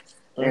thingy,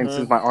 and Mhm.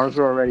 since my arms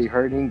were already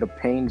hurting, the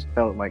pain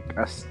felt like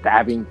a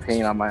stabbing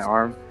pain on my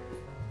arm.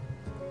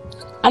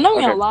 I'm not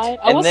gonna Okay. lie,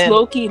 I And was then-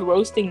 low-key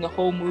roasting the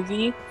whole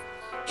movie.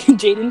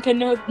 Jaden can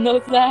know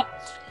that.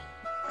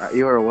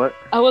 You were what?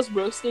 I was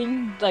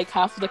roasting like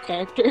half of the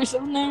characters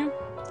on there.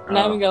 I'm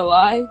not Oh. even gonna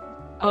lie.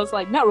 I was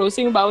like not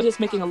roasting, but I was just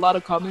making a lot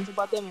of comments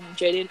about them.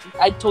 And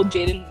I told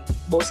Jaden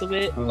most of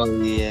it. Oh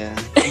yeah.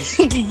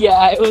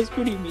 Yeah, it was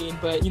pretty mean,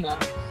 but you know,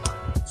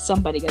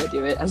 somebody gotta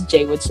do it, as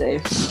Jay would say.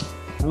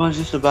 I was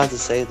just about to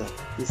say that.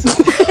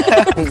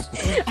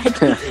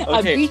 I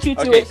Okay, beat you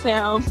to okay. it,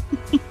 Sam.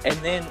 And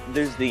then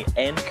there's the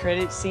end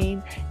credit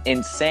scene,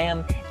 and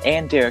Sam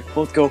and Derek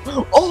both go,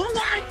 "Oh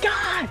my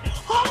god!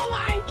 Oh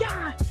my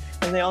god!"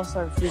 And they all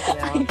start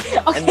freaking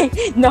out.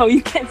 Okay, no,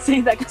 you can't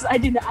say that because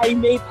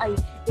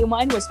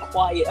mine was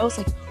quiet. I was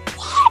like,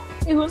 what?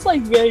 It was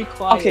like very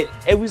quiet. Okay,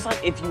 it was like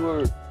if you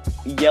were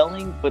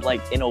yelling, but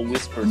like in a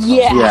whisper. tone.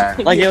 Yeah. Yeah.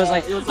 Like it was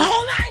like, it was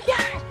 "Oh my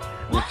god!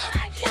 Oh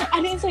my god!"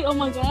 I didn't say, oh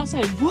my god, I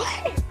said,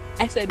 what?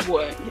 I said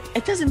what?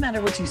 It doesn't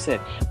matter what you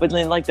said. But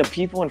then, like, the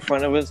people in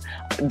front of us,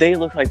 they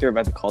look like they're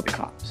about to call the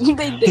cops. They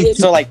did.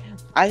 So, like,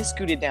 I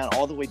scooted down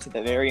all the way to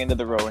the very end of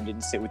the row and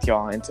didn't sit with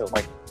y'all until,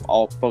 like,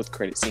 both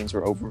credit scenes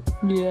were over.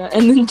 Yeah,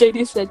 and then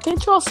JD said,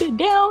 "Can't y'all sit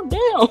down?"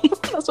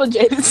 That's what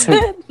JD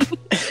said.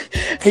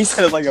 He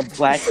sounded like a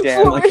black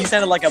dad. Like, he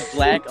sounded like a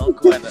black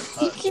uncle at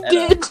He a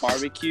did.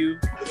 barbecue.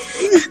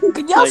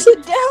 Could y'all Like-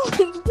 sit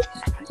down?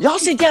 Y'all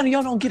sit down and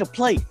y'all don't get a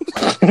plate.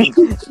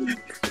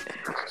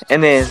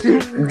 And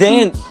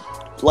then,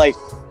 like,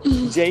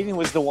 Jaden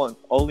was the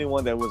only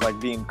one that was, like,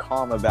 being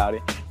calm about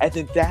it. And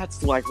then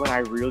that's, like, when I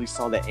really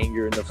saw the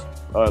anger in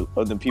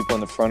of the people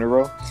in the front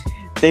row.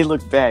 They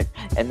looked back,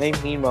 and they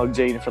mean-mugged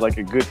Jaden for, like,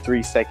 a good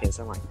 3 seconds.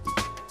 I'm like,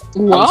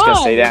 Why? I'm just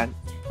gonna say that.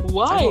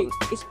 Why?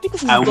 It's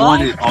because he's I black.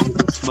 wanted all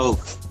the smoke.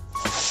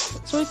 It's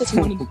probably because he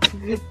wanted.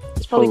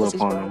 It's probably Pull because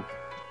he's up on black. him.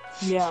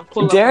 Yeah.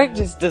 Pull up Derek on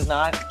him. just does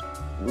not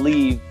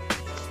leave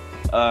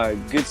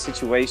good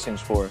situations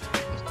for us.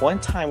 One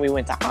time we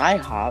went to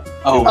IHOP.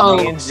 Oh. It was Oh.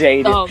 me and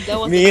Jaden. Oh, that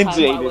was Me the and time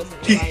I Jaden.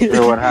 wasn't invited.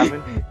 So what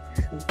happened?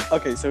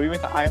 Okay, so we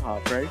went to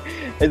IHOP, right?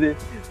 And then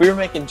we were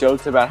making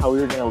jokes about how we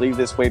were gonna leave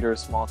this waiter a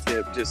small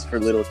tip just for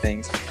little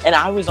things. And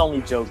I was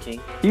only joking.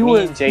 Me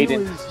and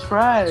Jaden.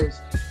 trash.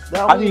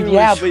 That I mean,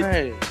 yeah, but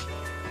trash.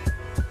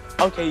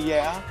 okay,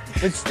 yeah,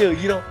 but still,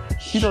 you don't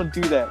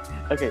do that.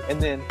 Okay, and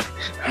then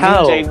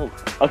How? Me and Jaden,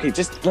 okay,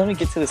 just let me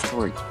get to the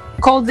story.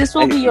 Cole, this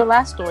will be your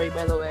last story,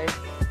 by the way.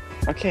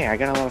 Okay, I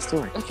got a lot of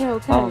story. Okay.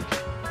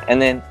 And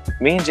then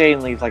me and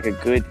Jaden leave like a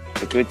good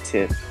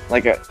tip,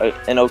 like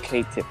an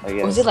okay tip, I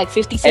guess. Was it like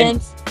 50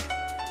 cents?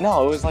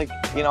 No, it was like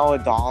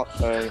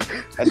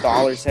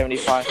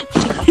 $1.75.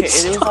 Okay,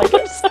 it was like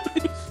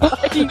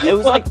it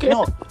was like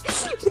no,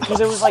 because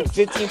it was like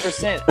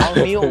 15%. Our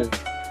meal,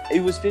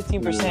 it was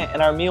 15%,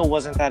 and our meal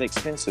wasn't that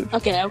expensive.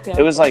 Okay.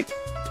 It was like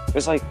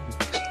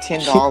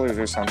 $10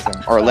 or something,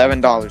 or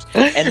 $11.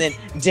 And then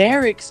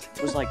Derek's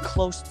was like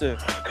close to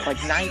like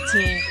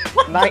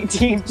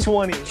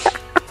 19.20.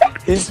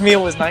 His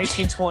meal was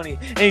 19.20,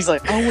 and he's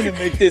like, I want to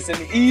make this an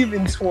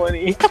even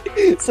 20.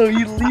 So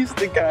he leaves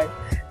the guy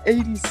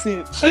 80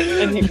 cents,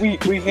 and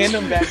we hand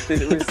him back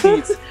the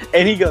receipts,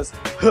 and he goes,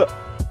 huh,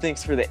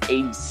 thanks for the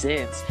 80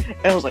 cents. And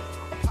I was like,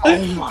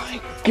 oh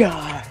my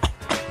god.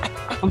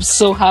 I'm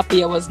so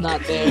happy I was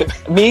not there.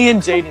 Me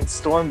and Jaden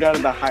stormed out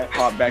of the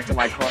IHOP back to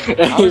my car.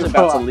 I was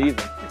about to leave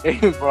him.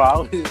 Hey, bro, I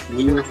was,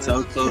 We were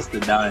so close to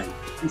dying.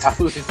 I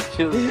was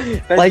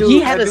chilling. That Like, he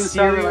dude- had that a dude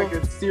sounded serial- like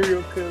a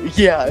serial killer.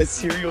 Yeah, a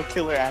serial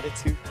killer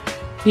attitude.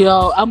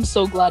 Yo, I'm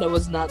so glad I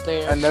was not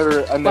there. I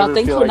never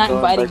thanks feel for like not going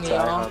inviting back me, to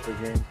y'all. IHOP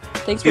again.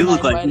 Thanks for He not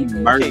looked like he inviting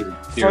me. murdered.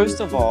 First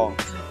of all,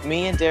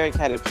 me and Derek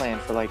had it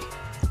planned for like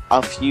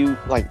a few,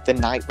 like the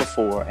night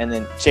before, and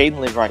then Jaden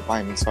lived right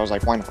by me, so I was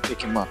like, why not pick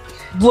him up?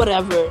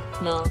 Whatever.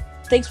 No.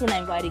 Thanks for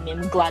not inviting me.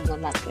 I'm glad I'm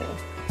not there.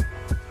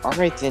 All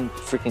right, then,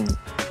 freaking.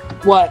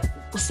 What?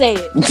 Say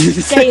it.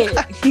 Say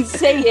it.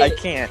 Say it. I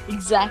can't.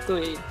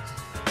 Exactly.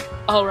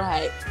 All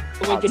right.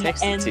 We're I'll gonna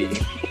text it end. to you.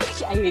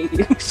 I hate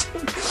you. This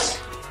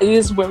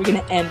is where we're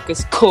gonna end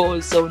because Cole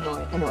is so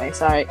annoying. Anyway,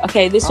 sorry.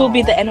 Okay, this will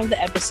be Aw. the end of the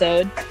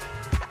episode.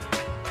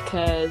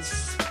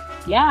 Cause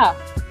yeah,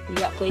 we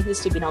got places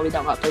to be. No, we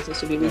don't got places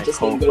to be. We Yeah, just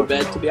Cole need to go to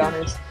bed, fucking to be okay.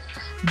 honest.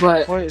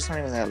 But Boy, it's not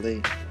even that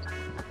late.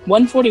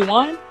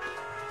 1:41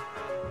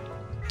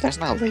 That's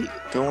not late.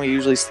 Don't we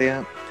usually stay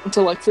up?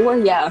 until like 4.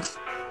 Yeah.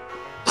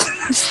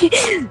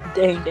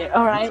 Dang it.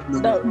 All right.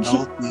 No.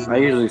 I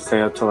usually stay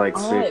up till like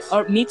All right. 6.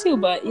 Or me too,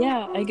 but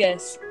yeah, I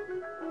guess.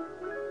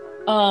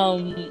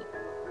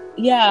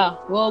 Yeah,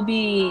 we'll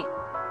be.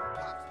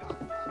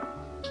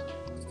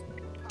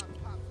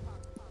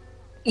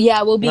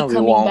 Yeah, we'll be No, we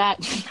coming won't. back.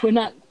 We're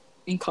not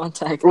in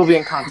contact. We'll be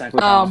in contact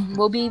with them.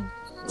 We'll be.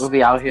 We'll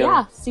be out here.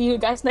 Yeah, see you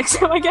guys next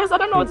time. I guess I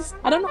don't know.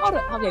 I don't know how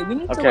to. Okay, we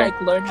need to Okay. like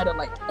learn how to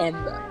like end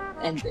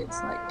this.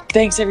 Like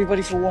Thanks,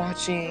 everybody, for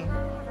watching.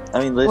 I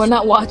mean, we're listen.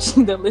 not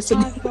watching, they're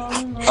listening.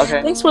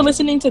 Okay. Thanks for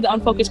listening to the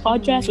Unfocused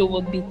podcast. We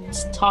will be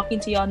talking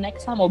to y'all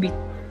next time. We'll be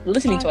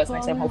listening to us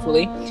next time,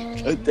 hopefully.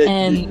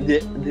 And-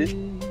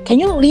 Can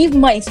you leave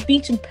my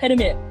speech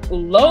impediment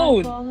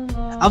alone?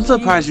 I'm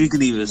surprised you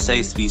can even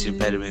say speech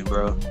impediment,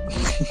 bro.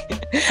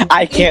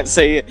 I can't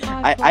say it.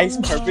 I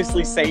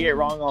purposely say it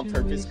wrong on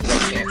purpose because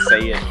I can't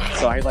say it.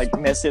 So I like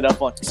mess it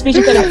up on. Speech I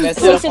impediment. messed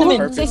it Say up on cinnamon.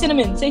 purpose. Say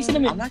cinnamon. Say I'm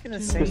cinnamon. not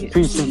gonna say it.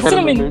 Speech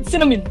impediment.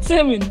 Cinnamon. Say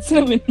it,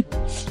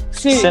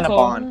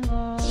 Cole.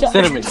 Cinnabon. Shut-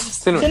 Cinnamon.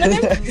 Cinnamon?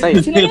 Say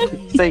it.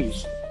 Cinnamon? Say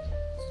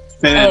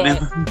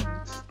it.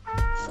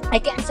 I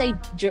can't say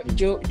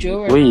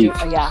jewelry. Leave.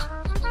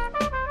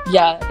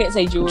 Yeah, I can't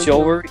say jewelry.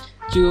 Jewelry.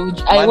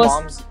 I My was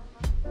mom's.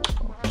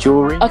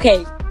 Jewelry.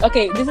 okay.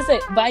 This is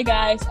it. Bye,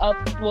 guys. Well,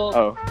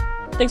 Oh.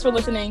 thanks for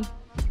listening.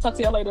 Talk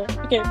to y'all later.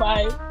 Okay,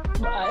 bye.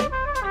 Bye.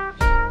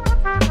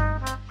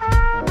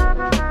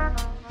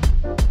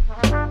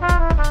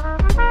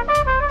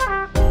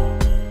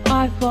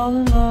 I fall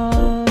in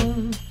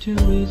love too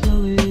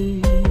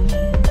easily.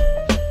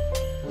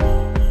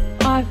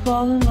 I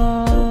fall in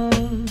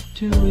love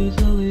too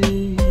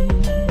easily.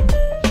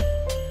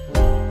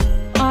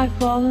 I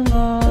fall in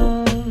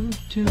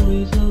love too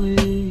easily.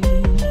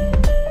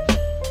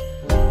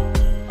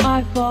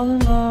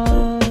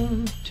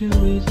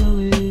 too easily.